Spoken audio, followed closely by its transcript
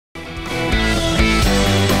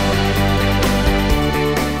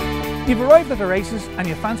You've arrived at the races and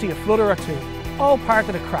you fancy a flutter or two, all part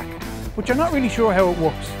of the crack, but you're not really sure how it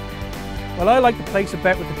works. Well, I like to place a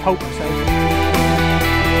bet with the Tote myself.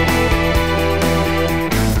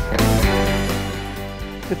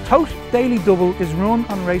 The Tote Daily Double is run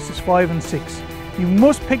on races 5 and 6. You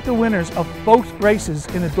must pick the winners of both races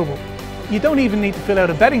in a double. You don't even need to fill out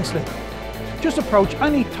a betting slip. Just approach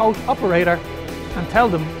any Tote operator and tell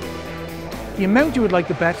them the amount you would like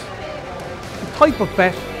to bet, the type of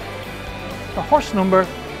bet, the horse number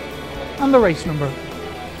and the race number.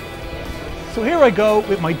 So here I go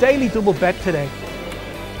with my daily double bet today.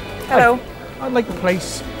 Hello. I'd like to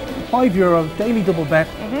place a €5 daily double bet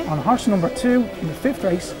on horse number 2 in the 5th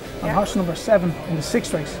race and horse number 7 in the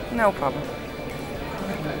 6th race. No problem.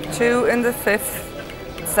 2 in the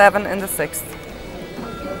 5th, 7 in the 6th.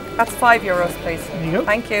 That's €5, please. There you go.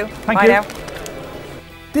 Thank you. Thank Bye you. now.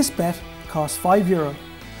 This bet costs €5.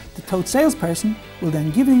 The Tote salesperson will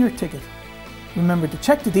then give you your ticket. Remember to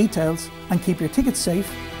check the details and keep your ticket safe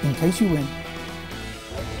in case you win.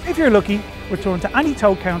 If you're lucky, return to any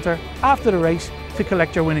Tote counter after the race to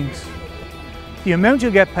collect your winnings. The amount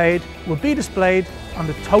you'll get paid will be displayed on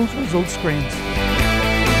the Tote result screens.